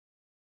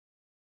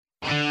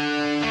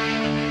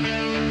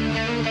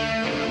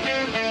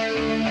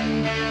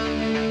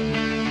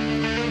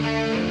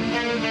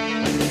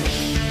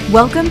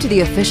Welcome to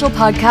the official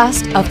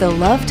podcast of the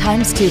Love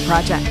Times 2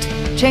 Project.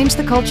 Change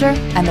the culture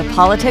and the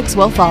politics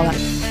will follow.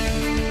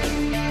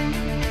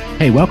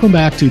 Hey, welcome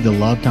back to the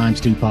Love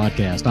Times 2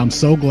 podcast. I'm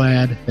so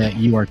glad that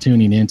you are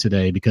tuning in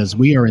today because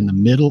we are in the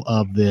middle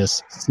of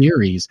this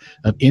series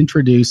of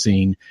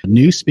introducing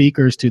new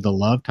speakers to the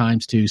Love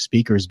Times 2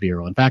 Speakers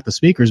Bureau. In fact, the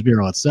Speakers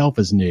Bureau itself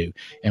is new,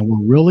 and we're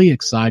really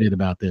excited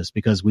about this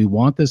because we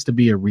want this to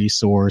be a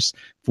resource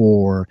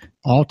for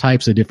all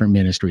types of different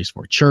ministries,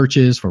 for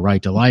churches, for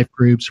Right to Life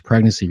groups,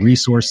 pregnancy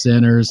resource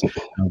centers,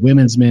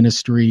 women's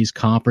ministries,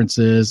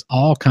 conferences,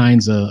 all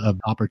kinds of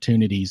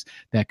opportunities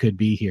that could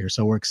be here.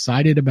 So we're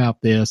excited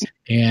about this.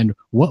 And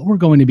what we're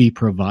going to be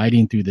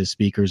providing through the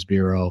Speakers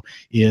Bureau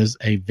is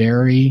a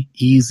very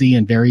easy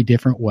and very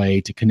different way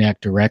to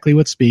connect directly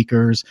with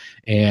speakers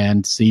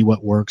and see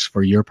what works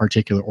for your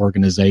particular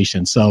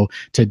organization. So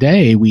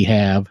today we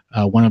have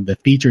one of the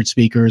featured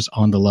speakers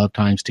on the Love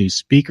Times 2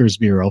 Speakers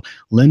Bureau,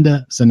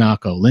 Linda Znachko.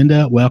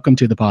 Linda, welcome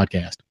to the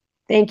podcast.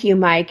 Thank you,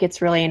 Mike.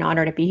 It's really an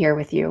honor to be here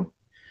with you.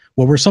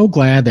 Well, we're so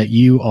glad that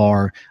you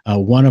are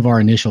one of our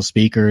initial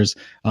speakers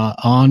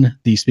on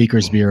the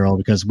Speakers Bureau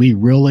because we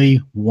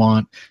really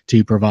want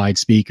to provide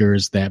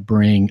speakers that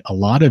bring a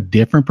lot of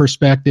different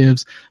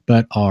perspectives,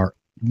 but are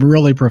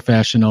really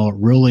professional,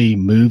 really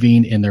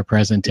moving in their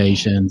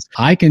presentations.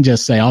 I can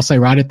just say, I'll say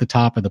right at the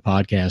top of the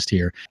podcast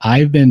here,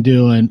 I've been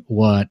doing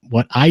what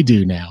I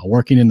do now,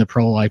 working in the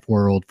pro-life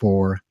world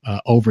for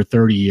over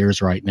 30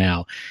 years right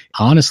now.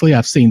 Honestly,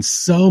 I've seen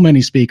so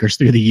many speakers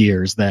through the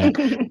years that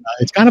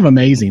it's kind of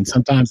amazing.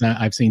 Sometimes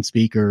I've seen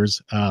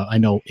speakers, I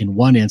know in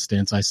one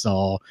instance, I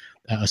saw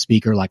a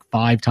speaker like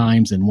 5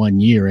 times in 1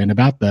 year. And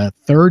about the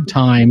third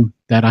time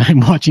that I'm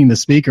watching the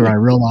speaker, I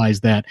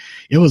realized that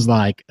it was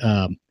like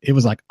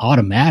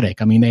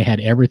automatic. I mean, they had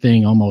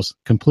everything almost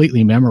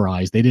completely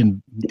memorized. They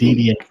didn't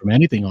deviate from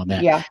anything on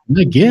that. Yeah. And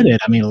I get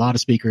it. I mean, a lot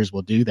of speakers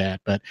will do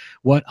that. But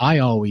what I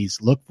always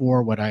look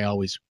for, what I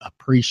always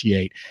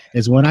appreciate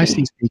is when I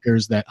see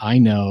speakers that I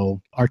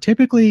know are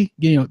typically,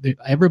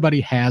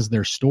 everybody has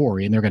their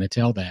story and they're going to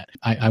tell that.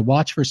 I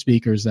watch for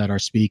speakers that are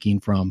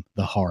speaking from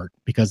the heart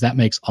because that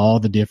makes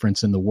all the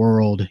difference in the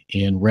world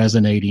in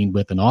resonating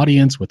with an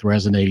audience, with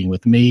resonating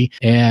with me.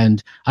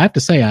 And I have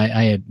to say,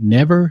 I had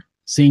never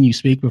seen you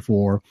speak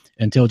before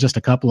until just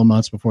a couple of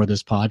months before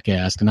this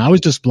podcast. And I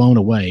was just blown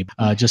away,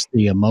 just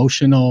the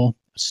emotional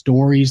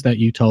stories that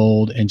you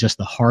told and just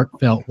the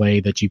heartfelt way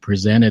that you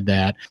presented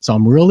that. So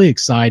I'm really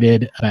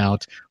excited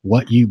about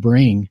what you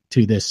bring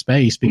to this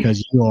space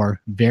because you are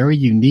very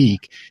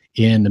unique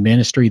in the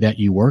ministry that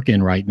you work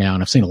in right now.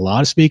 And I've seen a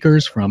lot of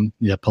speakers from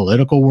the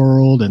political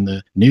world and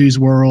the news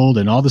world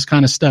and all this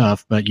kind of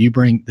stuff, but you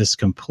bring this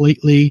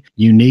completely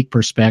unique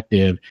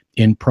perspective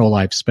in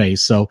pro-life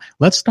space. So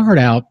let's start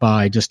out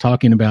by just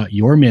talking about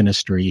your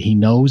ministry. He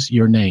Knows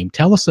Your Name.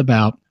 Tell us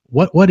about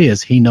what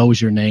is He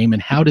Knows Your Name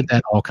and how did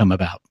that all come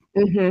about?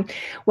 Mm-hmm.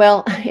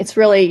 Well, it's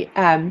really,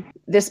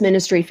 this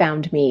ministry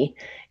found me.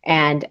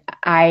 And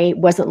I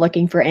wasn't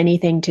looking for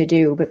anything to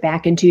do, but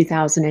back in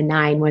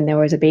 2009, when there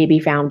was a baby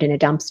found in a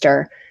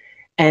dumpster,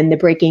 and the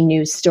breaking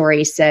news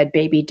story said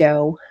baby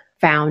doe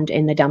found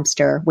in the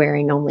dumpster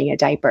wearing only a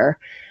diaper,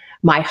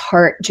 my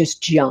heart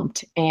just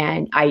jumped.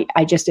 And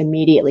I just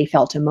immediately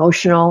felt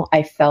emotional.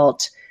 I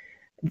felt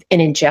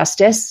an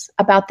injustice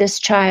about this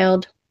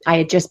child. I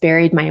had just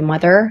buried my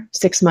mother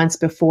 6 months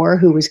before,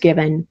 who was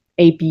given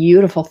a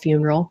beautiful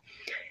funeral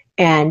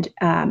and,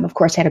 of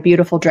course, had a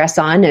beautiful dress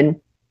on.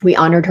 And we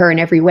honored her in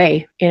every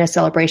way in a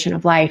celebration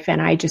of life.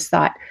 And I just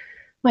thought,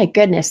 my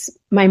goodness,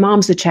 my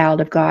mom's a child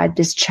of God.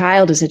 This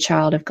child is a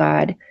child of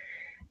God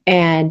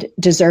and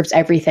deserves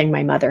everything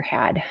my mother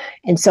had.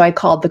 And so I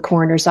called the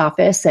coroner's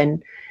office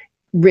and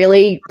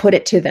really put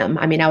it to them.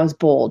 I mean, I was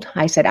bold.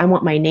 I said, I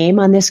want my name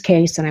on this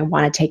case and I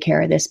want to take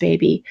care of this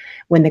baby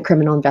when the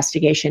criminal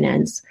investigation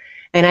ends.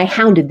 And I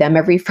hounded them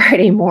every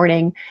Friday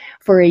morning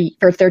for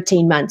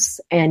 13 months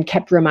and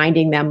kept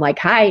reminding them like,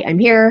 hi, I'm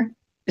here.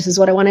 This is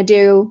what I want to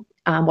do.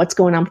 What's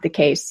going on with the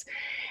case?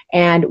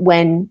 And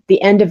when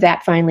the end of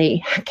that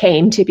finally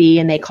came to be,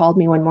 and they called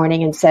me one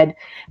morning and said,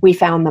 we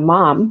found the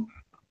mom.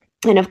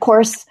 And of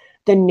course,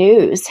 the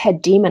news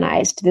had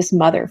demonized this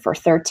mother for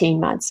 13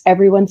 months.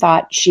 Everyone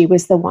thought she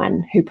was the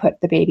one who put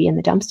the baby in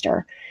the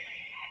dumpster.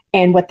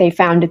 And what they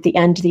found at the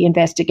end of the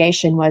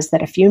investigation was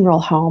that a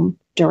funeral home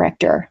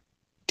director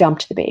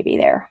dumped the baby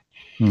there.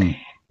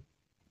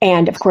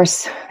 And of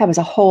course, that was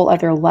a whole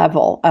other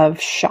level of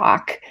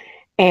shock.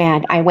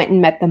 And I went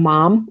and met the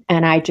mom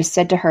and I just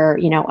said to her,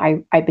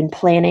 I've been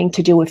planning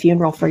to do a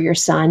funeral for your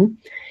son.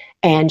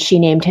 And she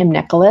named him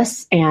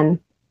Nicholas. And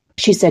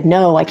she said,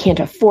 no, I can't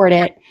afford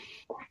it.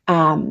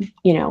 And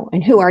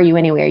who are you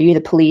anyway? Are you the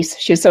police?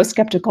 She was so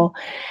skeptical.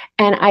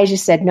 And I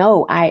just said,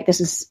 no,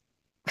 this is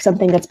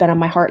something that's been on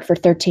my heart for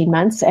 13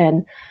 months.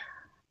 And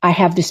I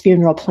have this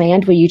funeral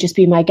planned. Will you just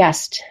be my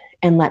guest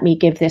and let me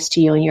give this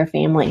to you and your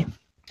family?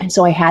 And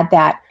so I had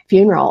that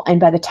funeral. And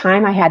by the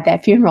time I had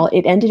that funeral,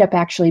 it ended up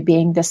actually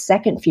being the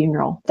second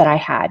funeral that I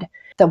had.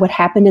 That what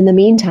happened in the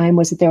meantime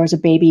was that there was a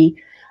baby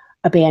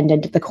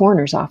abandoned at the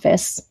coroner's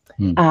office.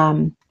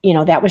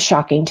 That was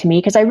shocking to me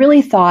because I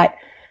really thought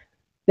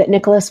that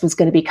Nicholas was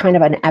going to be kind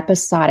of an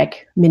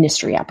episodic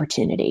ministry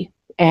opportunity.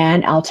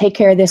 And I'll take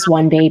care of this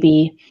one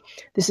baby.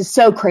 This is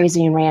so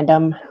crazy and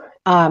random.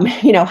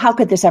 How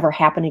could this ever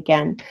happen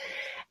again?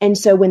 And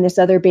so when this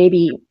other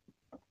baby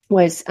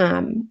was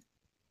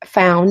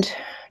found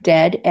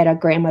dead at a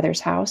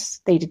grandmother's house,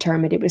 they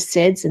determined it was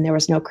SIDS and there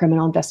was no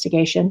criminal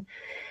investigation.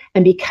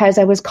 And because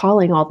I was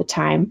calling all the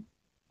time,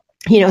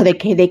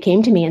 they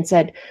came to me and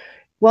said,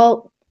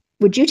 well,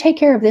 would you take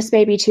care of this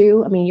baby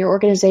too? I mean, your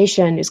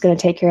organization is going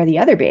to take care of the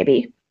other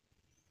baby.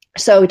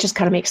 So it just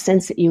kind of makes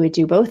sense that you would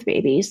do both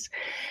babies.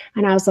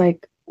 And I was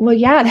like, well,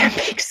 yeah, that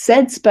makes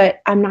sense,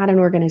 but I'm not an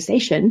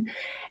organization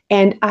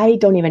and I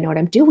don't even know what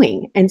I'm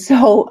doing. And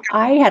so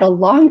I had a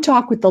long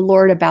talk with the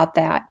Lord about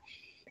that.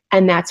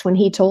 And that's when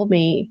he told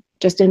me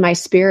just in my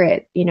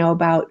spirit,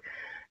 about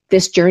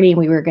this journey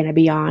we were going to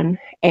be on.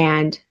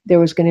 And there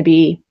was going to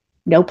be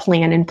no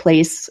plan in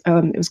place.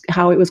 It was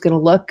how it was going to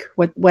look,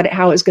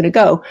 how it was going to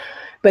go,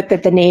 but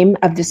that the name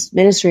of this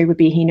ministry would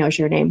be He Knows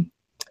Your Name.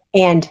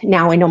 And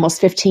now in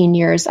almost 15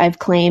 years, I've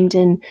claimed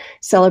and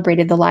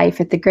celebrated the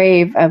life at the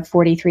grave of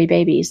 43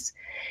 babies.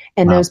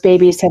 And Those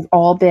babies have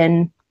all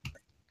been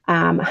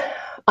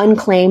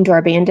unclaimed or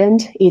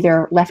abandoned,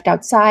 either left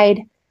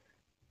outside,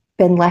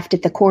 been left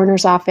at the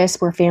coroner's office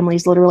where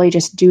families literally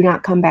just do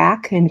not come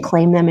back and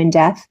claim them in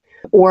death,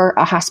 or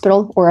a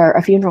hospital or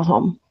a funeral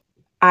home.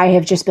 I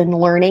have just been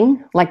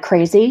learning like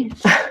crazy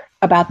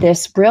about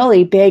this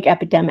really big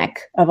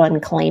epidemic of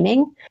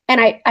unclaiming.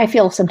 And I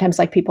feel sometimes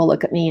like people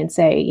look at me and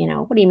say,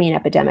 what do you mean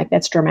epidemic?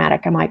 That's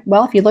dramatic. I'm like,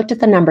 well, if you looked at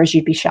the numbers,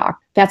 you'd be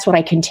shocked. That's what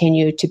I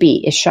continue to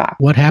be, is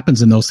shocked. What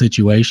happens in those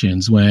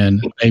situations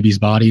when a baby's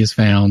body is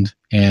found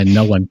and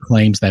no one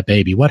claims that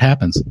baby? What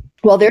happens?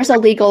 Well, there's a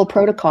legal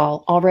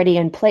protocol already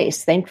in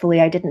place. Thankfully,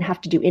 I didn't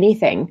have to do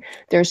anything.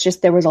 There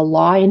was a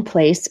law in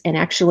place, and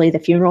actually the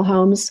funeral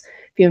homes,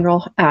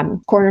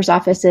 coroner's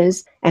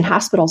offices, and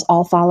hospitals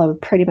all follow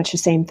pretty much the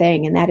same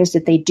thing. And that is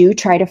that they do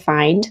try to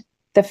find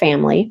the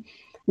family.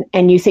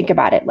 And you think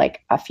about it,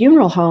 like a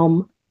funeral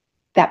home,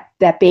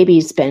 that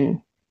baby's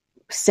been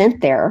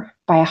sent there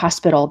by a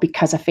hospital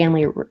because a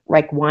family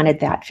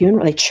wanted that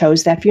funeral. They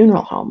chose that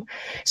funeral home.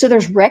 So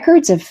there's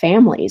records of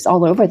families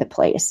all over the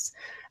place.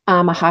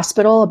 A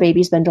hospital, a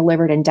baby's been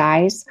delivered and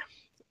dies.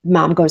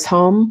 Mom goes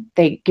home.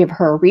 They give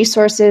her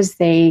resources.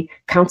 They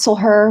counsel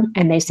her,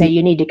 and they say,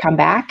 you need to come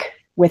back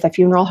with a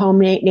funeral home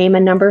name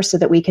and number so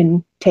that we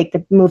can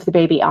move the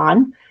baby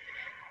on.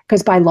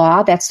 Because by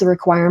law, that's the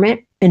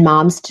requirement, and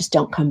moms just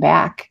don't come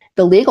back.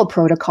 The legal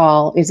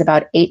protocol is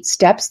about 8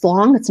 steps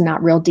long. It's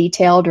not real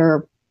detailed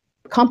or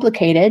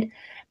complicated,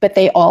 but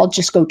they all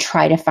just go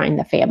try to find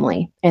the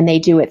family. And they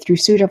do it through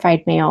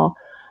certified mail,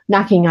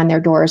 knocking on their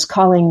doors,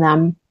 calling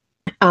them,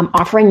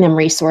 offering them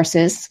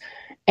resources.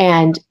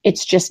 And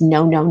it's just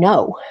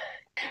no.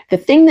 The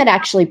thing that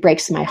actually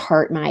breaks my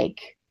heart,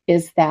 Mike,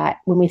 is that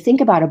when we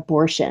think about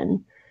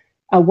abortion,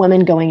 a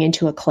woman going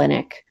into a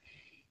clinic,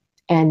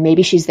 and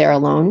maybe she's there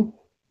alone,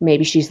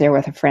 maybe she's there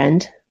with a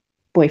friend,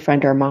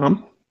 boyfriend, or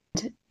mom.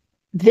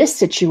 This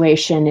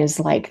situation is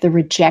like the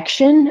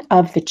rejection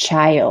of the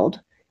child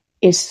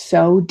is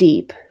so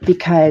deep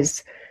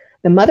because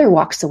the mother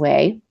walks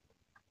away,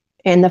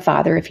 and the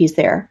father, if he's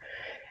there.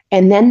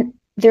 And then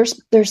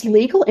there's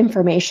legal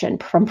information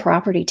from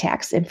property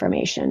tax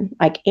information,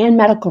 and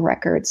medical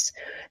records.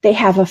 They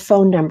have a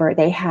phone number.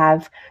 They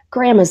have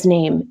grandma's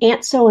name,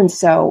 Aunt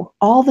so-and-so,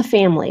 all the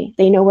family.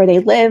 They know where they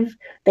live.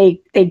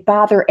 They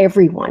bother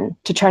everyone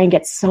to try and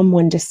get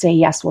someone to say,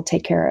 yes, we'll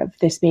take care of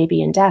this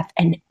baby in death.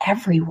 And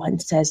everyone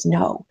says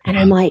no. And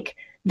I'm like,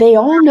 they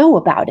all know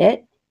about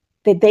it.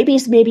 The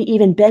baby's maybe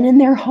even been in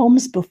their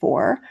homes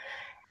before.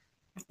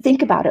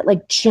 Think about it,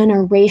 like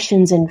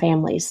generations in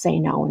families say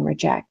no and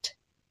reject.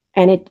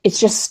 And it's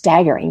just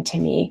staggering to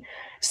me.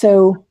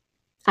 So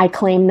I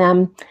claim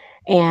them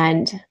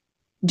and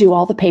do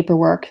all the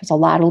paperwork. There's a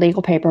lot of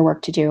legal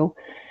paperwork to do.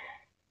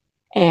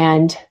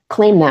 And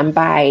claim them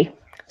by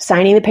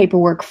signing the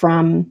paperwork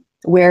from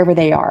wherever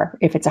they are.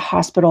 If it's a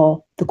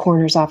hospital, the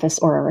coroner's office,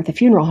 or the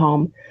funeral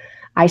home,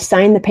 I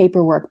sign the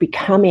paperwork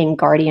becoming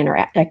guardian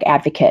or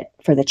advocate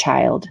for the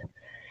child.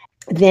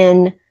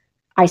 Then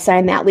I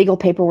sign that legal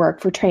paperwork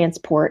for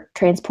transport.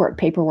 Transport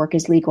paperwork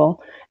is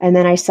legal. And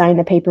then I sign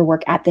the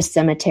paperwork at the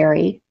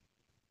cemetery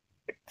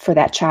for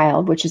that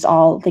child, which is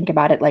all, think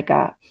about it like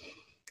a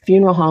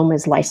funeral home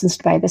is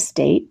licensed by the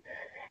state.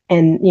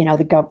 And,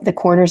 the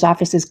coroner's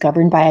office is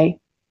governed by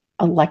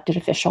elected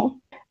official.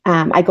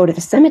 I go to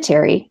the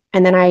cemetery,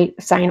 and then I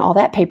sign all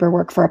that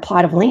paperwork for a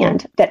plot of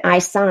land that I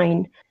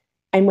sign.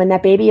 And when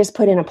that baby is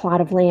put in a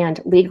plot of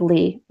land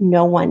legally,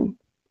 no one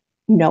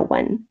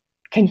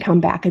can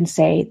come back and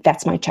say,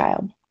 that's my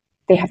child.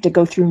 They have to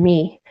go through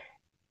me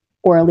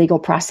or a legal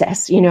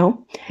process,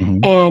 Mm-hmm.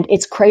 And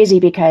it's crazy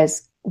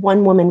because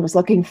one woman was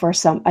looking for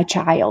a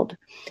child,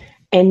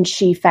 and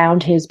she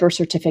found his birth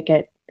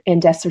certificate and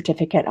death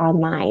certificate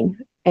online,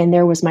 and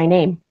there was my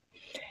name,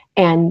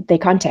 and they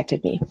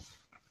contacted me.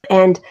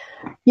 And,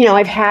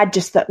 I've had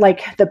just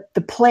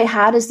the play,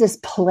 how does this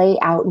play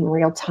out in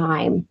real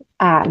time,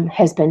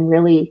 has been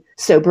really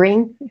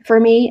sobering for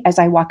me as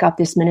I walk out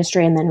this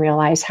ministry and then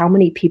realize how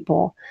many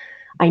people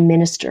I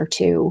minister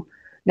to,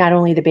 not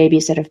only the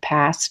babies that have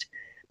passed,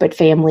 but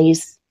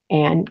families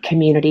and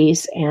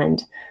communities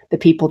and the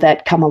people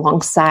that come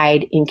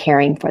alongside in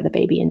caring for the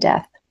baby in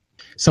death.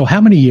 So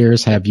how many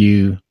years have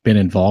you been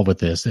involved with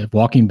this?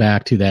 Walking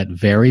back to that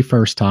very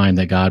first time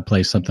that God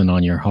placed something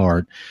on your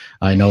heart,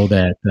 I know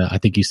that I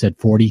think you said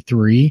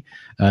 43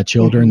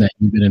 children that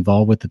you've been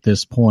involved with at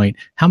this point.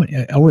 How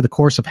many over the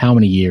course of how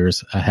many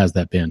years has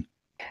that been?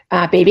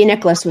 Baby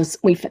Nicholas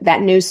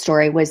that news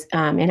story was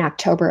in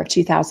October of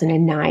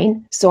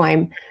 2009. So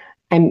I'm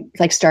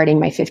like starting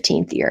my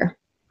 15th year.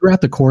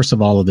 Throughout the course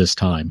of all of this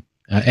time.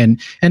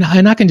 And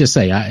I can just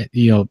say,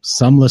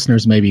 some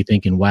listeners may be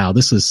thinking, wow,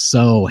 this is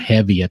so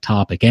heavy a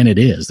topic. And it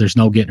is. There's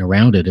no getting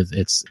around it.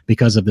 It's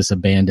because of this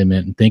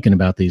abandonment and thinking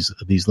about these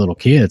little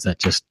kids that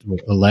just were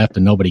left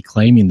and nobody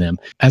claiming them.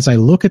 As I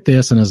look at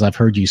this and as I've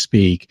heard you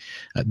speak,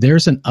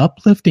 there's an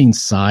uplifting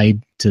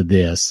side to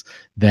this,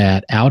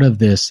 that out of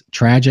this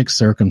tragic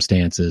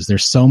circumstances,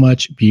 there's so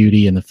much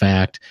beauty in the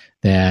fact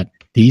that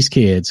these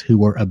kids who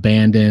were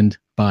abandoned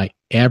by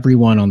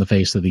everyone on the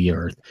face of the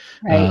earth,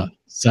 right,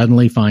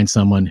 suddenly find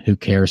someone who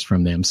cares for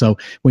them. So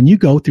when you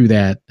go through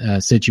that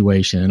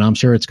situation, and I'm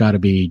sure it's got to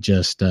be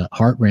just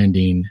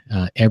heartrending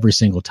every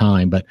single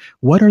time, but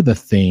what are the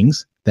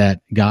things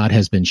that God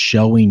has been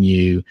showing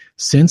you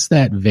since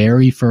that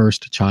very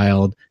first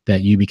child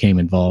that you became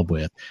involved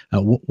with?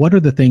 What are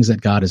the things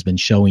that God has been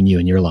showing you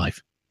in your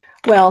life?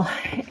 Well,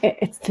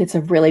 it's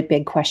a really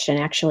big question,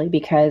 actually,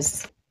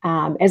 because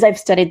as I've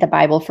studied the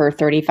Bible for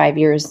 35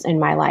 years in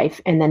my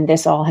life, and then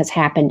this all has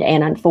happened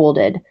and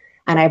unfolded,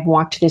 and I've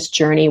walked this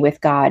journey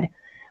with God,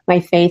 my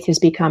faith has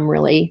become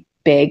really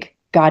big.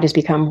 God has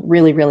become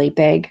really, really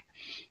big.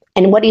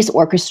 And what he's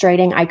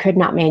orchestrating, I could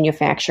not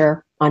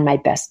manufacture on my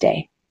best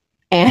day.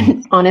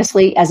 And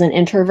honestly, as an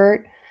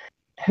introvert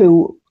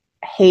who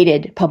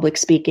hated public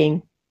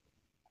speaking,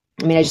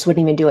 I just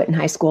wouldn't even do it in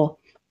high school.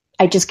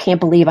 I just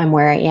can't believe I'm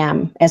where I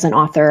am as an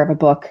author of a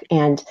book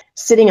and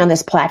sitting on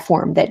this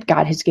platform that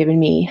God has given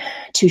me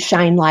to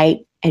shine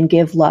light and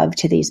give love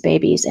to these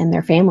babies and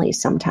their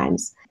families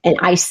sometimes. And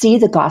I see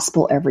the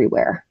gospel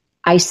everywhere.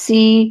 I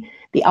see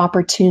the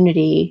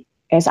opportunity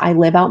as I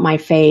live out my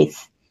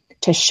faith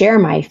to share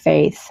my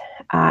faith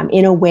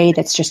in a way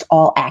that's just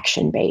all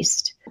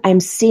action-based. I'm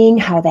seeing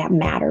how that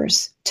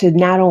matters to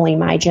not only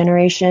my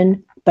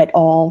generation, but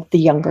all the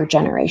younger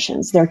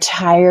generations. They're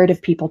tired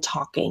of people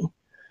talking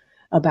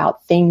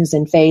about things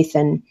and faith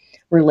and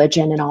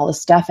religion and all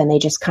this stuff, and they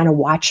just kind of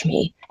watch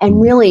me.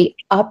 And really,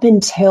 up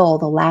until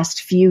the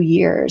last few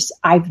years,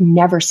 I've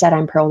never said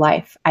I'm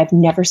pro-life. I've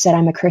never said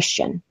I'm a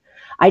Christian.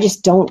 I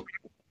just don't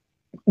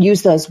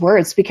use those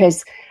words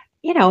because,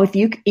 if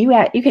you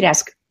could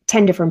ask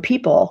 10 different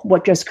people,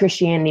 what does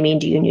Christianity mean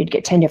to you? And you'd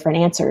get 10 different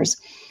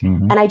answers.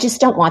 Mm-hmm. And I just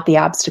don't want the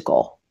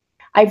obstacle.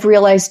 I've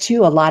realized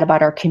too, a lot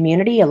about our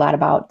community, a lot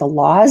about the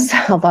laws,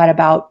 a lot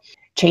about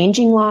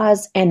changing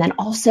laws, and then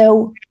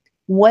also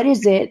what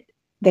is it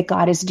that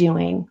God is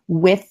doing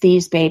with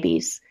these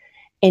babies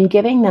and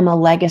giving them a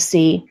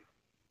legacy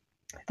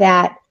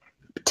that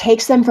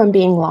takes them from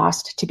being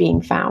lost to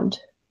being found,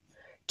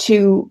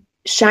 to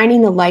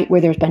shining the light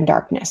where there's been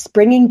darkness,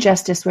 bringing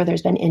justice where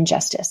there's been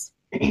injustice.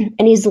 And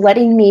he's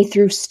letting me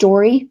through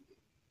story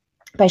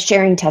by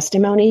sharing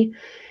testimony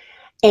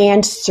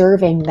and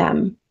serving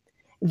them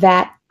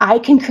that I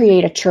can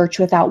create a church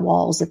without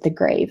walls at the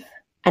grave.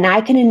 And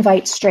I can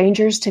invite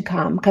strangers to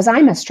come because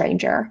I'm a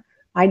stranger.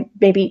 I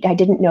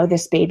didn't know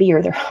this baby or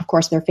of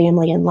course their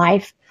family in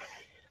life,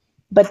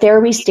 but there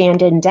we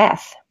stand in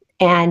death.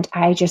 And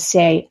I just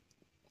say,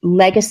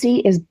 legacy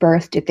is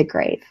birthed at the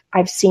grave.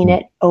 I've seen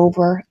it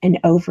over and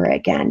over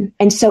again.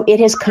 And so it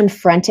has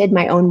confronted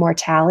my own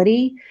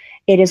mortality.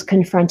 It has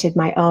confronted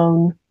my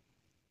own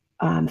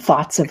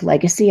thoughts of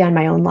legacy on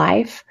my own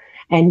life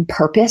and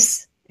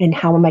purpose. And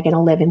how am I going to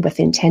live in with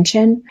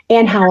intention?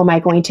 And how am I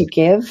going to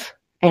give?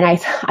 And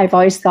I've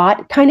always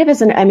thought, kind of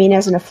as an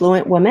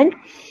affluent woman,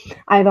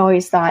 I've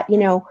always thought,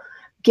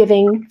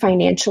 giving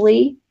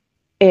financially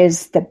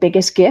is the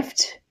biggest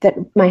gift that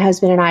my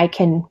husband and I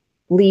can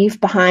leave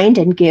behind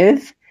and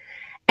give.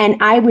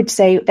 And I would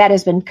say that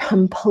has been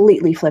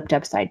completely flipped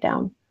upside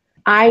down.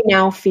 I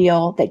now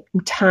feel that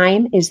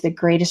time is the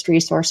greatest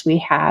resource we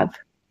have.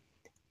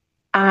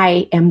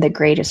 I am the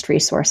greatest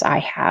resource I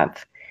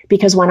have.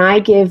 Because when I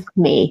give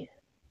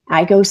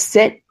I go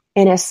sit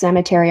in a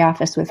cemetery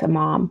office with a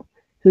mom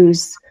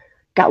who's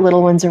got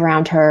little ones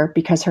around her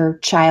because her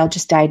child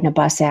just died in a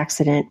bus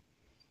accident.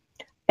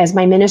 As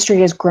my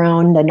ministry has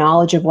grown, the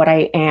knowledge of what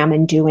I am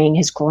and doing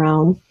has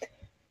grown.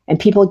 And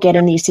people get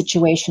in these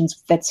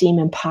situations that seem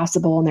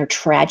impossible and they're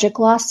tragic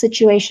loss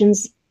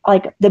situations.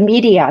 Like the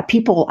media,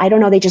 people, I don't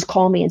know, they just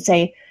call me and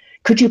say,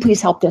 could you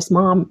please help this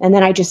mom? And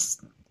then I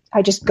just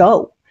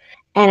go.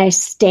 And I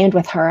stand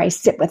with her, I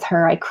sit with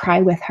her, I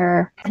cry with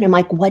her. And I'm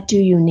like, what do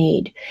you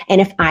need? And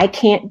if I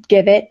can't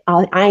give it,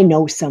 I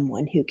know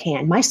someone who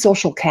can. My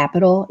social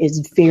capital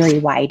is very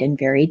wide and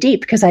very deep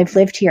because I've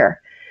lived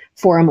here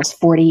for almost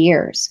 40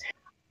 years.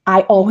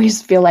 I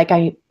always feel like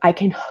I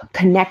can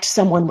connect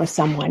someone with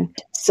someone,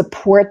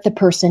 support the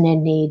person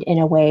in need in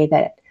a way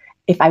that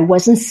if I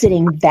wasn't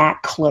sitting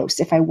that close,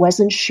 if I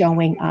wasn't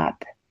showing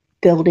up,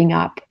 building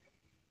up,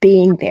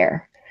 being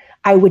there,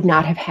 I would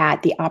not have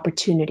had the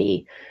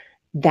opportunity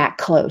that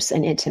close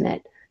and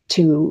intimate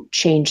to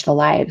change the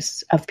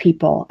lives of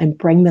people and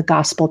bring the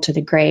gospel to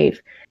the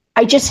grave.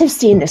 I just have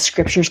seen the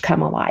scriptures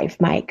come alive,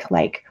 Mike,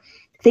 like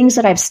things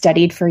that I've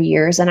studied for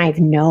years and I've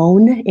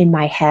known in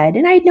my head,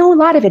 and I know a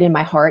lot of it in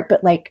my heart,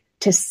 but like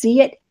to see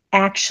it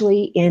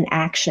actually in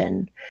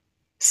action,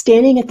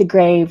 standing at the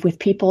grave with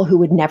people who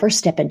would never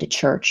step into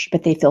church,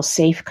 but they feel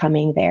safe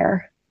coming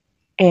there.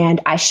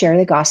 And I share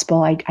the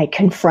gospel. I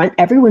confront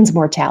everyone's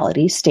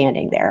mortality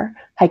standing there.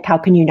 Like, how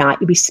can you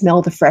not? We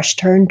smell the fresh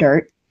turned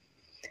dirt.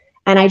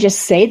 And I just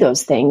say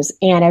those things.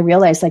 And I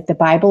realize like the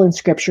Bible and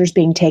scriptures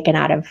being taken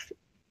out of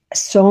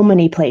so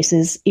many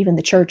places, even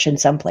the church in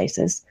some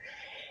places,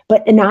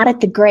 but not at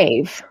the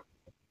grave.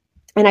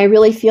 And I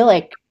really feel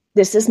like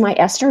this is my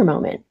Esther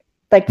moment.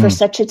 Like for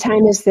such a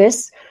time as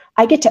this,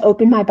 I get to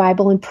open my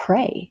Bible and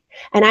pray.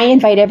 And I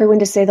invite everyone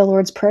to say the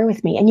Lord's Prayer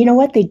with me. And you know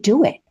what? They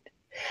do it.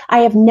 I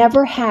have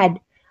never had,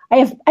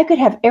 I could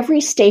have every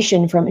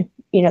station from,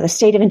 the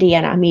state of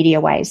Indiana, media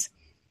wise,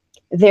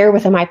 there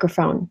with a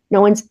microphone.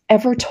 No one's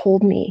ever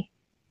told me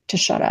to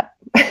shut up.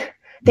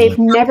 They've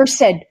never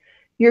said,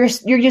 you're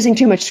using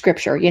too much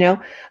scripture,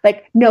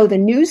 like, no, the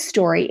news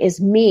story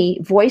is me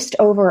voiced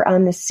over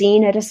on the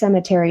scene at a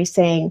cemetery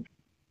saying,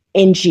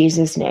 in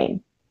Jesus'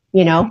 name,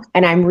 and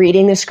I'm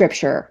reading the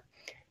scripture.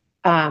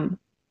 I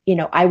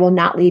will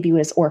not leave you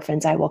as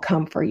orphans. I will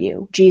come for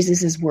you.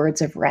 Jesus'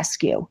 words of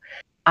rescue.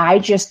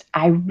 I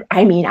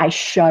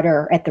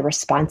shudder at the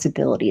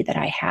responsibility that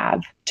I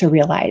have to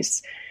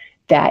realize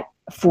that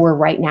for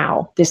right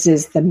now, this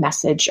is the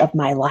message of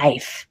my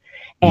life.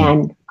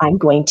 And I'm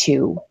going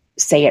to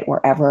say it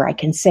wherever I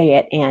can say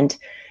it. And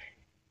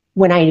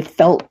when I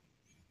felt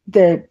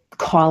the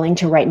calling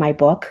to write my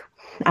book,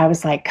 I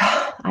was like,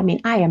 I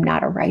am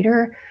not a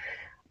writer,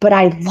 but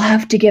I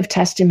love to give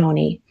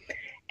testimony.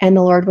 And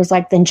the Lord was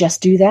like, then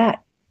just do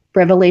that.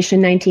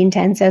 Revelation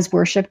 19:10 says,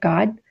 worship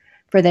God,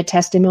 for the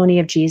testimony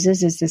of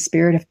Jesus is the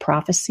spirit of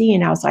prophecy.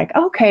 And I was like,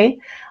 okay,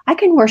 I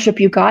can worship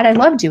you, God. I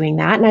love doing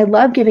that. And I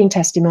love giving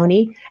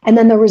testimony. And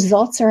then the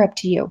results are up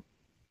to you.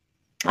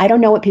 I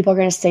don't know what people are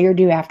going to say or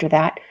do after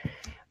that.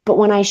 But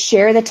when I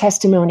share the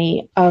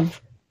testimony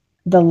of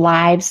the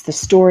lives, the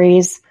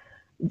stories,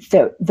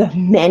 the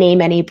many,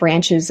 many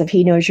branches of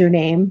He Knows Your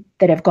Name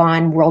that have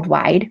gone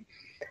worldwide,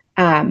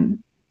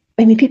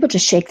 people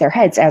just shake their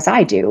heads, as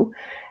I do,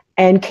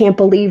 and can't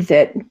believe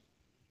that,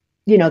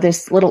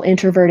 this little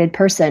introverted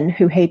person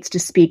who hates to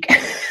speak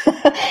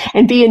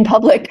and be in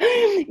public,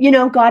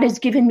 God has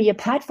given me a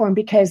platform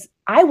because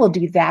I will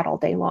do that all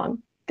day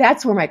long.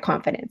 That's where my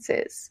confidence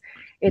is.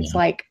 It's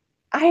like,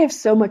 I have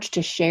so much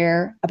to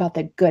share about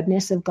the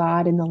goodness of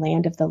God in the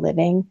land of the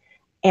living.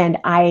 And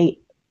I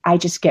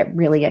just get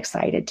really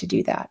excited to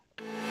do that.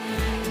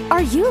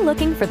 Are you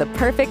looking for the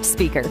perfect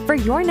speaker for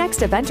your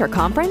next event or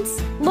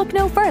conference? Look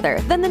no further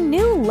than the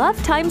new Love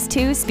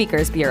x2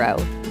 Speakers Bureau,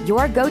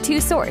 your go-to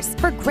source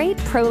for great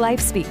pro-life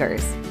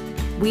speakers.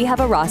 We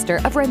have a roster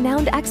of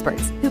renowned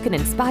experts who can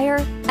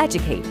inspire,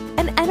 educate,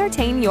 and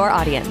entertain your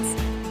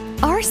audience.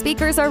 Our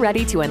speakers are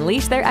ready to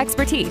unleash their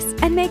expertise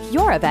and make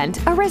your event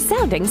a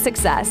resounding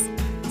success.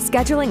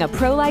 Scheduling a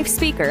pro-life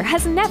speaker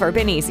has never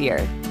been easier.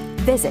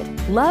 Visit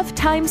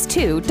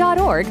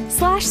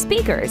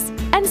lovetimes2.org/speakers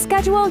and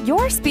schedule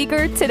your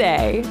speaker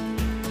today.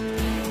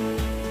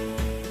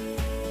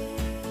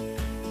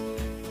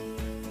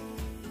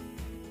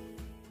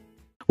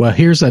 Well,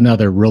 here's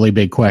another really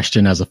big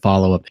question as a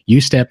follow-up.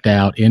 You stepped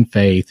out in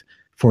faith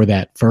for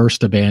that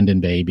first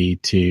abandoned baby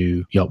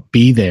to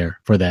be there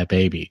for that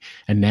baby.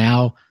 And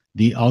now,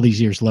 all these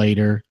years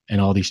later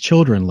and all these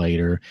children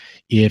later,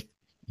 if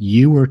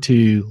you were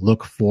to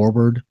look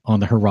forward on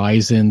the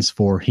horizons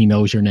for He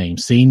Knows Your Name,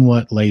 seeing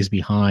what lays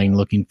behind,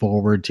 looking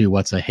forward to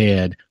what's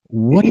ahead,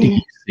 what do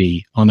you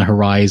see on the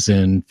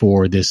horizon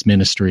for this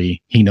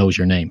ministry, He Knows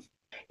Your Name?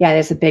 Yeah,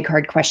 that's a big,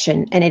 hard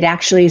question. And it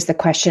actually is the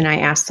question I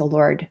asked the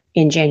Lord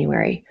in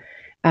January.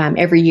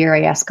 Every year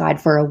I ask God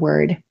for a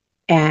word.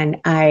 And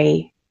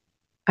I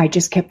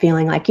just kept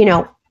feeling like,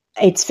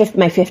 it's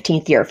my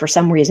 15th year. For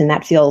some reason,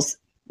 that feels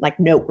like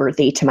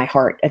noteworthy to my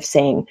heart of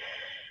saying,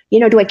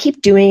 do I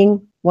keep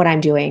doing what I'm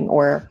doing?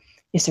 Or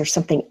is there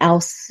something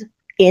else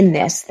in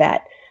this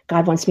that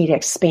God wants me to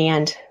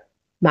expand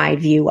my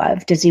view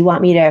of? Does He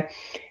want me to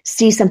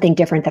see something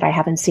different that I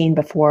haven't seen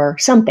before?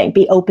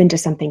 Be open to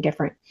something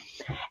different.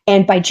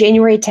 And by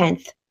January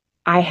 10th,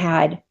 I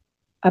had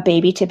a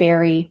baby to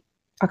bury,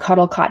 a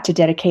cuddle cot to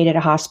dedicate at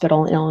a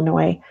hospital in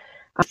Illinois,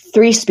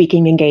 3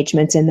 speaking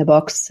engagements in the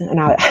books. And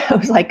I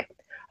was like,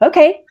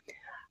 okay,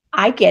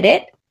 I get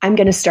it. I'm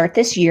going to start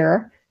this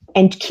year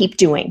and keep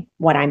doing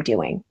what I'm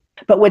doing.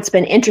 But what's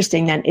been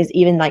interesting then is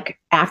even like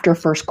after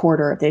first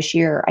quarter of this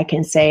year, I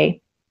can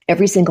say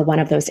every single one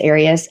of those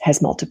areas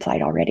has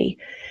multiplied already.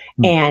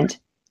 And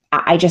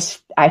I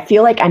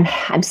feel like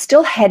I'm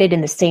still headed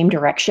in the same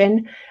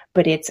direction,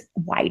 but it's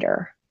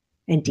wider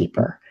and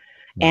deeper.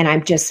 And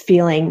I'm just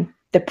feeling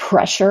the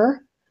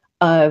pressure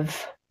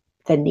of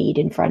the need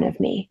in front of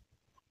me.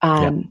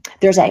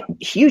 There's a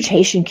huge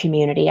Haitian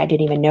community I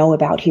didn't even know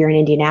about here in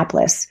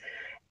Indianapolis,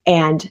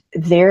 and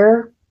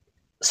their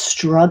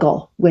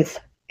struggle with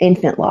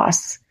infant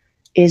loss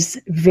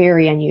is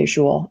very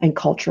unusual and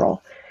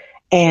cultural.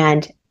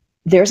 And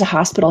there's a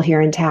hospital here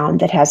in town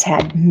that has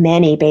had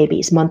many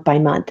babies month by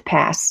month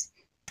pass.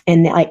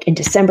 And like in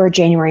December,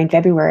 January, and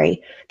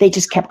February, they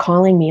just kept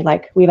calling me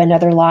like, we have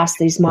another loss.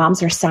 These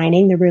moms are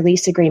signing the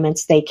release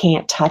agreements. They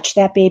can't touch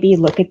that baby,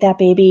 look at that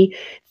baby.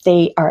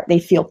 They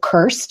feel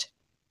cursed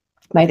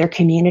by their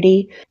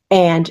community.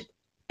 And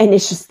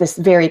it's just this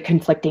very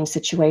conflicting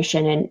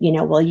situation. And,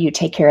 will you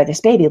take care of this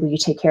baby? Will you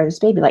take care of this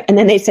baby? And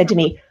then they said to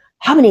me,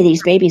 how many of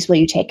these babies will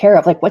you take care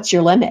of? Like, what's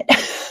your limit?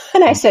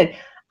 And I said,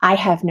 I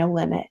have no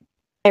limit.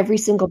 Every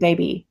single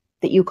baby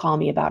that you call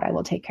me about, I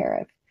will take care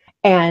of.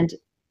 And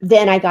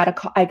then I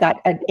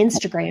got an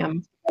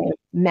Instagram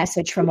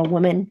message from a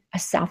woman, a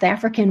South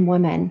African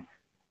woman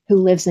who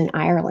lives in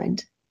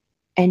Ireland.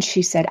 And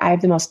she said, I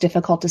have the most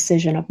difficult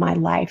decision of my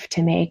life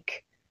to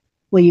make.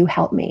 Will you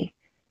help me?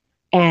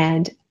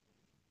 And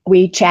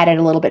we chatted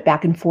a little bit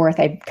back and forth.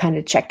 I kind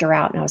of checked her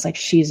out and I was like,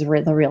 she's the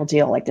real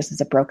deal. Like, this is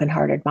a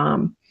brokenhearted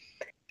mom.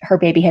 Her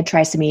baby had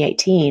trisomy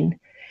 18.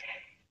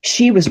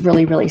 She was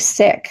really, really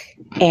sick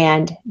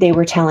and they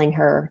were telling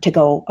her to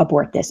go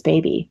abort this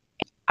baby.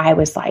 I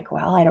was like,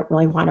 well, I don't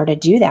really want her to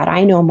do that.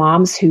 I know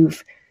moms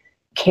who've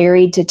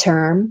carried to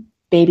term.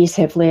 Babies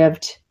have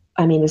lived,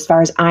 as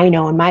far as I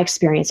know in my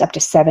experience, up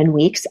to 7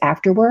 weeks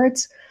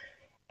afterwards.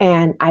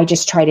 And I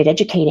just tried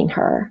educating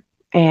her.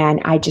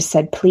 And I just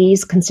said,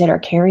 please consider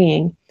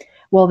carrying.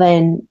 Well,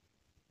 then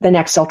the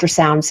next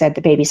ultrasound said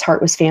the baby's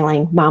heart was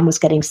failing. Mom was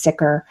getting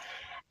sicker.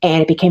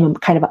 And it became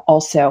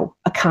also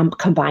a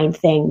combined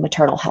thing,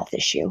 maternal health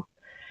issue.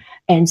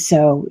 And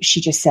so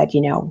she just said,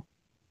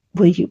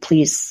 will you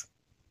please,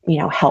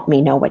 help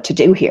me know what to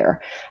do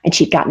here? And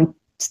she'd gotten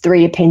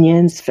 3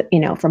 opinions,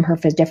 from her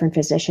different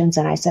physicians.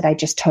 And I said, I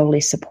just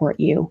totally support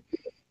you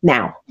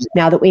now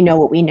that we know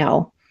what we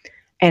know.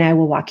 And I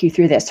will walk you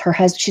through this.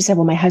 She said,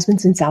 well, my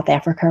husband's in South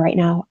Africa right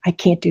now. I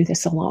can't do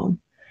this alone.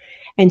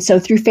 And so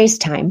through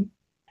FaceTime,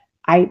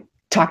 I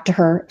talked to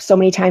her so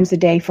many times a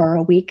day for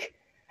a week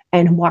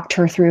and walked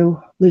her through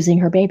losing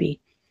her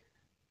baby.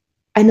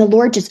 And the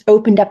Lord just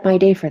opened up my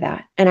day for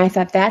that. And I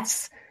thought,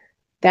 that's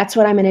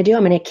what I'm going to do.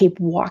 I'm going to keep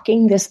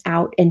walking this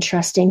out and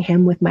trusting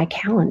him with my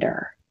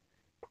calendar.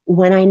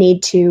 When I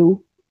need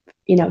to,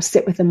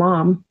 sit with the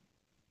mom,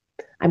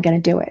 I'm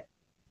going to do it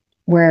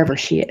wherever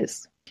she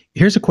is.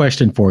 Here's a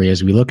question for you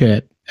as we look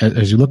at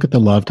the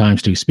Love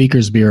Times 2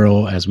 Speakers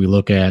Bureau, as we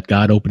look at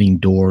God opening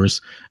doors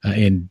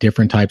in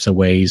different types of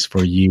ways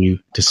for you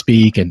to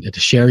speak and to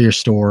share your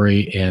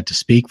story and to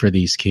speak for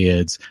these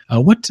kids.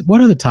 What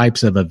are the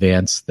types of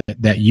events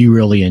that you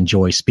really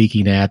enjoy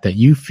speaking at, that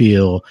you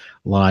feel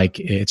like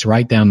it's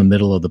right down the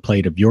middle of the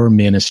plate of your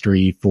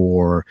ministry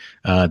for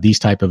these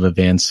type of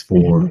events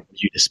for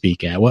you to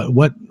speak at?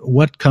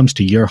 What comes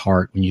to your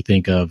heart when you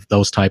think of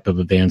those type of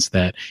events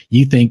that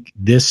you think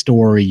this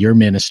story, your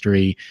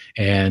ministry,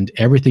 and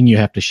everything you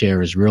have to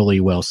share is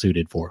really well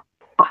suited for?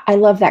 I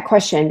love that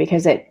question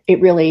because it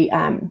really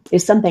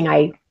is something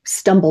I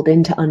stumbled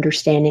into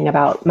understanding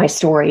about my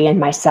story and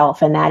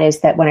myself. And that is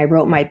that when I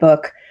wrote my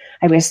book,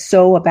 I was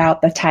so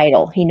about the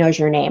title, He Knows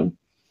Your Name.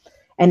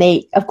 And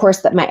they, of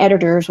course, that my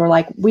editors were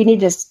like, we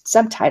need a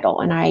subtitle.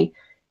 And I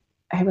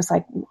was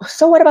like,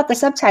 so what about the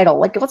subtitle?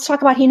 Like, let's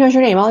talk about He Knows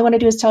Your Name. All I want to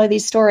do is tell you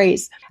these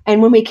stories.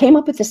 And when we came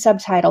up with the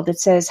subtitle that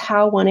says,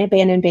 How One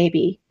Abandoned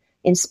Baby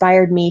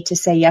Inspired Me to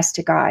Say Yes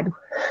to God,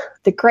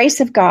 the grace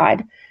of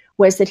God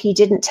was that he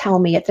didn't tell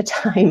me at the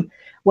time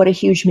what a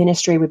huge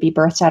ministry would be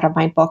birthed out of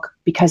my book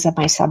because of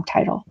my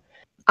subtitle.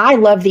 I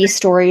love these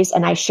stories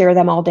and I share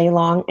them all day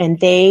long, and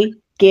they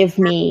give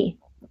me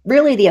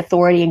really the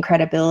authority and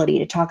credibility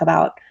to talk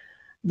about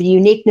the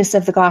uniqueness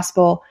of the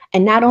gospel,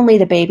 and not only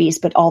the babies,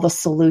 but all the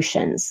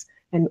solutions.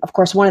 And of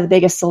course, one of the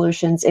biggest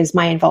solutions is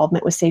my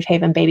involvement with Safe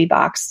Haven Baby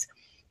Box,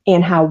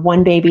 and how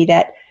one baby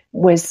that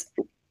was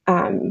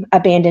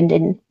abandoned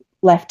and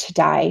left to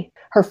die,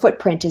 her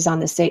footprint is on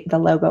the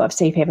logo of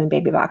Safe Haven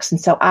Baby Box. And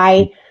so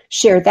I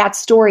share that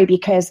story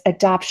because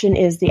adoption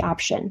is the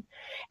option.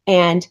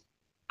 And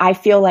I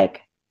feel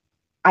like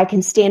I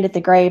can stand at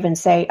the grave and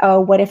say, oh,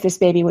 what if this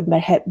baby would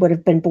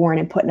have been born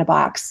and put in a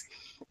box?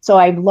 So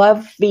I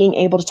love being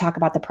able to talk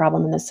about the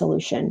problem and the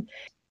solution.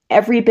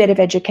 Every bit of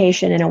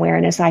education and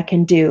awareness I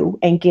can do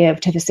and give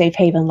to the Safe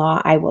Haven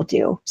law, I will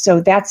do. So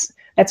that's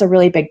a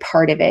really big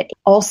part of it.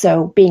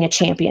 Also, being a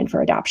champion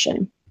for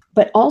adoption.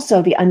 But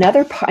also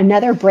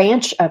another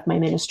branch of my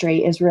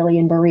ministry is really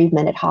in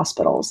bereavement at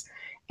hospitals.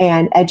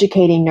 and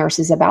educating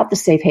nurses about the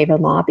safe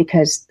haven law,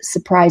 because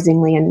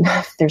surprisingly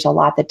enough, there's a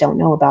lot that don't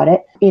know about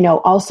it.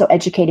 Also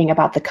educating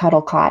about the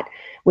cuddle cot,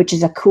 which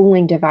is a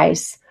cooling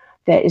device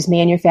that is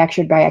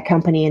manufactured by a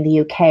company in the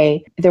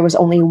UK. There was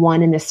only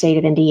one in the state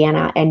of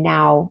Indiana. And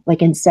now,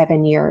 like in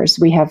 7 years,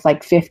 we have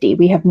like 50.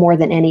 We have more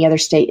than any other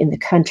state in the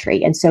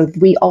country. And so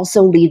we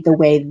also lead the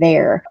way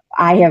there.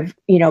 I have,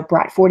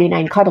 brought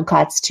 49 cuddle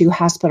cots to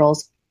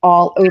hospitals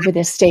all over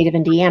the state of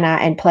Indiana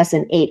and plus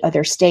in 8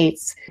 other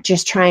states,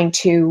 just trying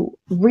to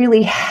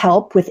really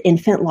help with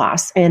infant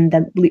loss and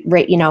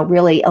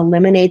really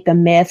eliminate the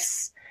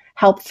myths,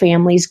 help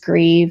families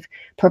grieve,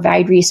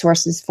 provide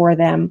resources for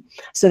them.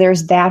 So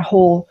there's that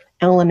whole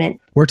element.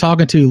 We're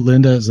talking to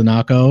Linda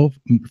Znachko,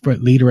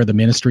 leader of the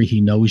ministry He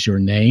Knows Your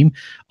Name,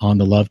 on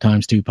the Love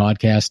Times 2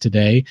 podcast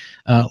today.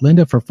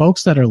 Linda, for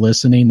folks that are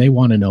listening, they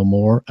want to know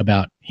more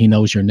about He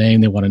Knows Your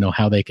Name. They want to know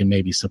how they can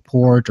maybe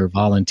support or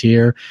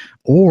volunteer,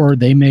 or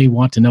they may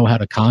want to know how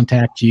to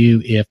contact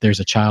you if there's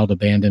a child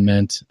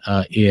abandonment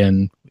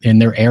in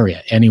their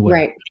area,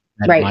 anywhere.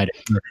 Right.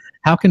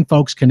 How can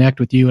folks connect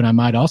with you? And I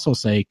might also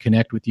say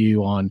connect with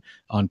you on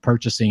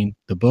purchasing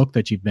the book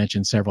that you've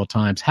mentioned several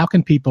times. How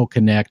can people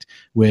connect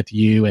with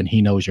you and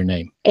He Knows Your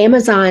Name?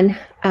 Amazon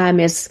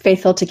is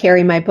faithful to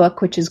carry my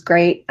book, which is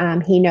great.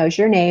 He Knows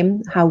Your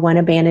Name, How One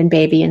Abandoned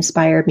Baby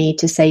Inspired Me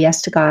to Say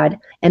Yes to God.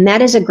 And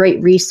that is a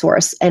great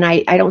resource. And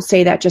I don't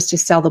say that just to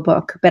sell the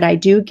book, but I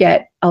do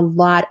get a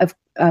lot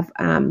of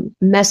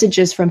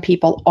messages from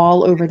people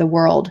all over the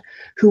world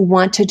who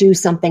want to do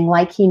something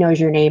like He Knows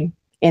Your Name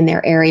in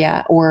their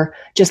area, or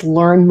just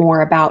learn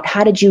more about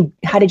how did you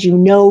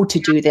know to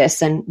do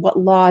this, and what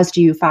laws do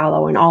you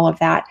follow, and all of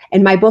that.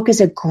 And my book is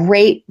a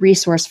great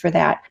resource for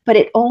that. But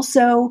it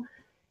also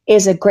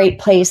is a great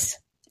place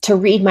to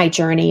read my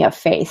journey of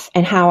faith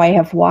and how I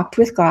have walked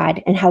with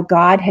God and how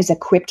God has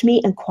equipped me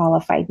and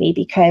qualified me,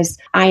 because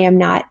I am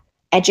not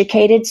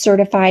educated,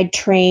 certified,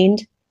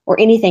 trained, or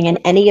anything in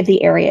any of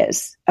the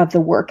areas of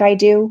the work I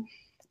do,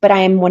 but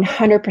I am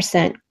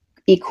 100%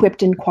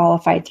 equipped and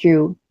qualified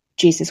through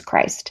Jesus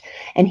Christ.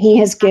 And He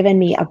has given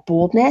me a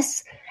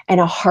boldness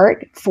and a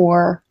heart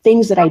for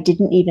things that I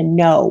didn't even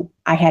know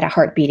I had a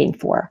heart beating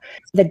for.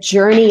 The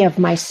journey of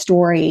my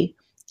story,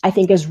 I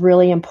think, is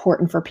really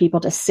important for people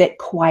to sit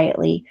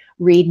quietly,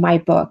 read my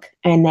book,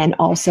 and then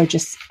also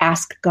just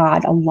ask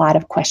God a lot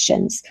of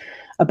questions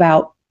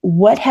about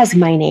what has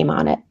my name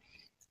on it?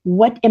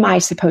 What am I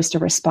supposed to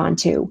respond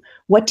to?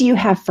 What do you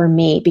have for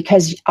me?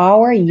 Because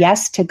our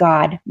yes to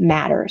God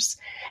matters.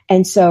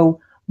 And so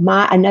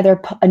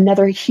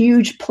another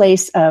huge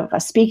place of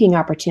a speaking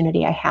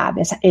opportunity I have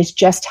is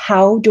just,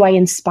 how do I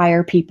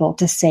inspire people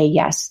to say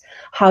yes?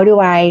 How do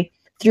I,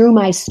 through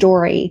my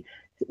story,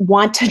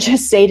 want to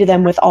just say to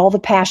them with all the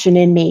passion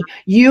in me,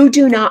 you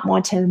do not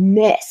want to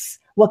miss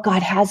what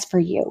God has for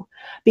you,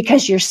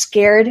 because you're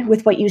scared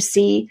with what you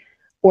see,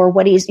 or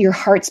what your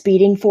heart's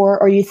beating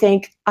for, or you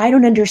think, I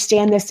don't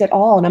understand this at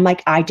all. And I'm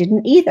like, I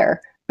didn't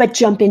either, but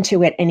jump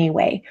into it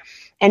anyway.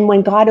 And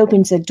when God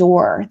opens a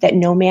door that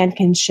no man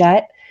can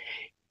shut,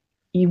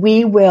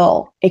 we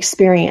will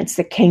experience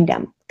the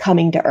kingdom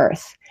coming to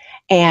earth.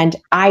 And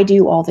I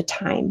do all the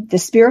time. The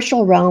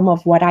spiritual realm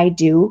of what I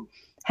do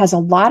has a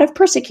lot of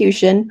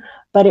persecution,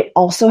 but it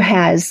also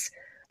has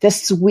the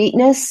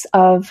sweetness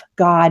of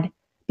God,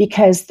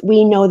 because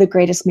we know the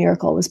greatest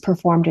miracle is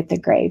performed at the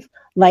grave.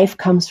 Life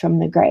comes from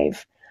the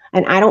grave.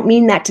 And I don't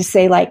mean that to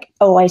say like,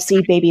 oh, I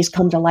see babies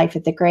come to life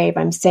at the grave.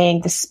 I'm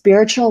saying the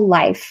spiritual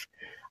life,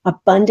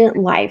 abundant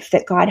life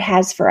that God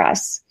has for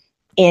us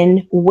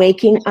in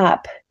waking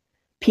up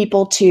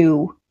people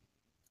to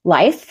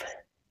life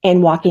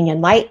and walking in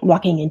light,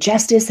 walking in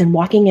justice, and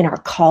walking in our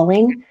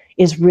calling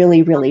is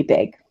really, really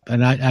big.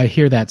 And I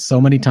hear that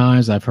so many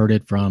times. I've heard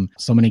it from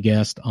so many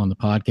guests on the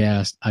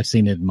podcast. I've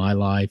seen it in my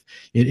life.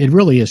 It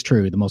really is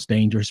true. The most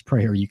dangerous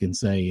prayer you can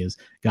say is,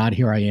 God,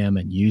 here I am,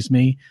 and use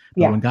me.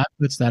 But when God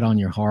puts that on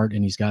your heart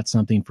and He's got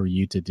something for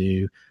you to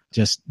do,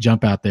 just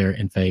jump out there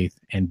in faith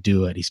and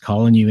do it. He's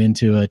calling you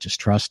into it. Just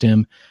trust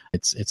Him.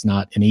 It's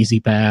not an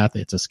easy path.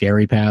 It's a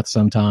scary path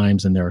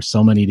sometimes. And there are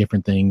so many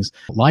different things.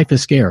 Life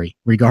is scary,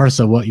 regardless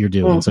of what you're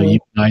doing. Mm-hmm. So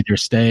you can either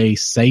stay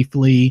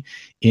safely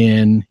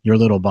in your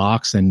little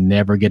box and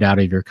never get out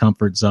of your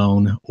comfort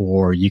zone,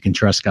 or you can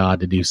trust God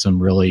to do some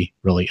really,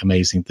 really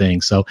amazing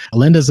things. So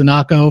Linda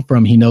Znachko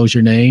from He Knows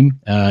Your Name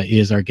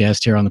is our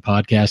guest here on the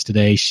podcast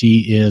today.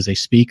 She is a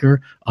speaker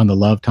on the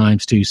Love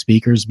Times 2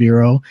 Speakers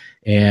Bureau.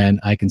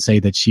 And I can say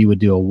that she would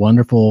do a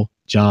wonderful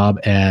job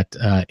at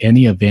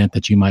any event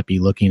that you might be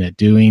looking at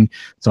doing.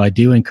 So I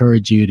do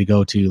encourage you to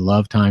go to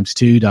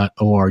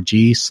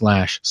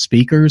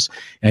lovetimes2.org/speakers,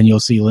 and you'll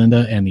see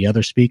Linda and the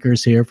other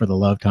speakers here for the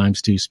Love Times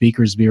 2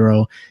 Speakers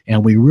Bureau.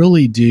 And we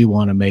really do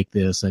want to make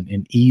this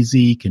an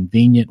easy,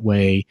 convenient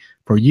way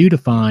for you to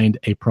find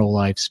a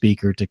pro-life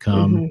speaker to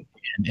come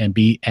and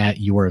be at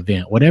your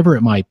event, whatever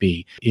it might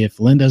be. If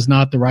Linda's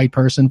not the right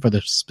person for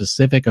the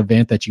specific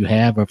event that you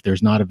have, or if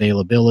there's not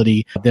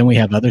availability, then we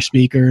have other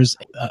speakers.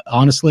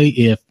 Honestly,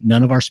 if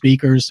none of our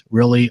speakers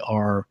really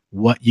are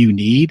what you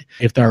need.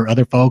 If there are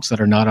other folks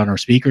that are not on our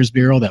speakers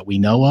bureau that we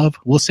know of,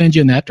 we'll send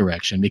you in that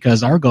direction,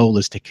 because our goal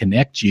is to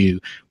connect you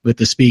with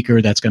the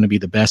speaker that's going to be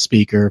the best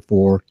speaker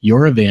for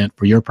your event,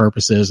 for your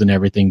purposes, and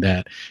everything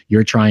that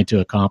you're trying to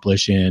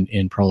accomplish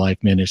in pro-life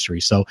ministry.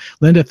 So,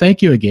 Linda,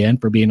 thank you again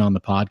for being on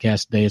the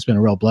podcast today. It's been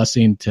a real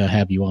blessing to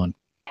have you on.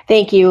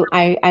 Thank you.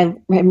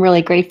 I'm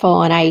really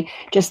grateful. And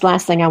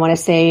last thing I want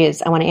to say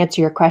is I want to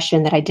answer your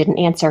question that I didn't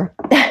answer.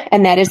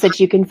 And that is that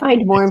you can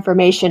find more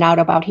information out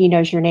about He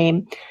Knows Your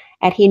Name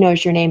at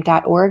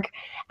HeKnowsYourName.org.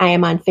 I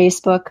am on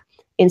Facebook,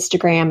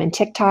 Instagram, and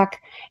TikTok.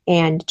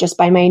 And just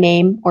by my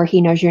name or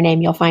He Knows Your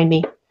Name, you'll find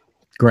me.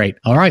 Great.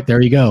 All right.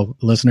 There you go.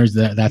 Listeners,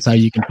 that's how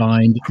you can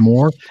find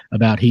more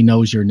about He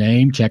Knows Your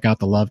Name. Check out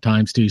the Love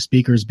Times 2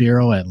 Speakers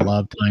Bureau at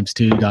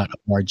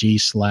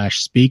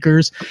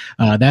lovetimes2.org/speakers.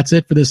 That's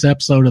it for this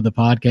episode of the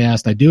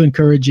podcast. I do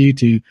encourage you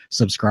to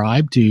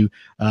subscribe to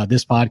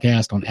this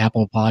podcast on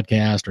Apple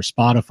Podcast or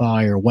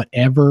Spotify or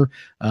whatever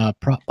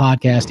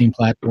podcasting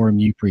platform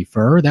you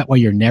prefer. That way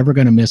you're never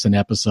going to miss an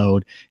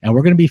episode. And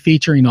we're going to be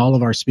featuring all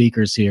of our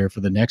speakers here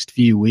for the next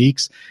few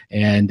weeks.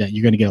 And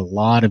you're going to get a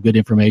lot of good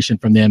information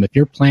from them. If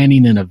you're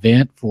planning an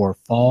event for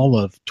fall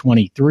of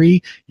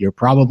 23, you're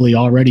probably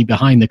already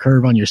behind the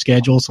curve on your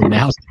schedule. So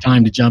now's the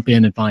time to jump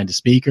in and find a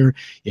speaker.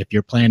 If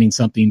you're planning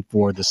something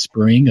for the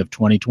spring of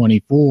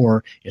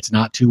 2024, it's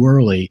not too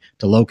early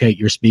to locate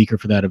your speaker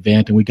for that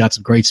event. And we got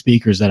some great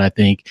speakers that I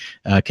think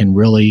can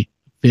really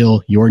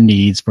fill your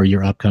needs for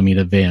your upcoming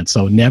event.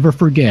 So never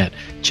forget,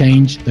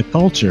 change the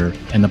culture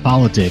and the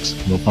politics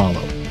will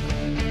follow.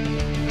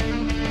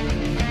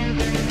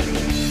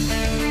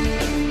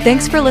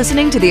 Thanks for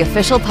listening to the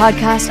official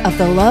podcast of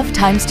the Love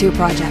Times 2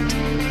 Project.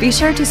 Be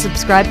sure to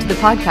subscribe to the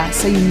podcast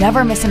so you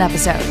never miss an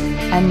episode.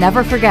 And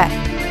never forget,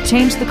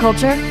 change the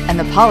culture and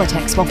the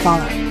politics will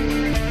follow.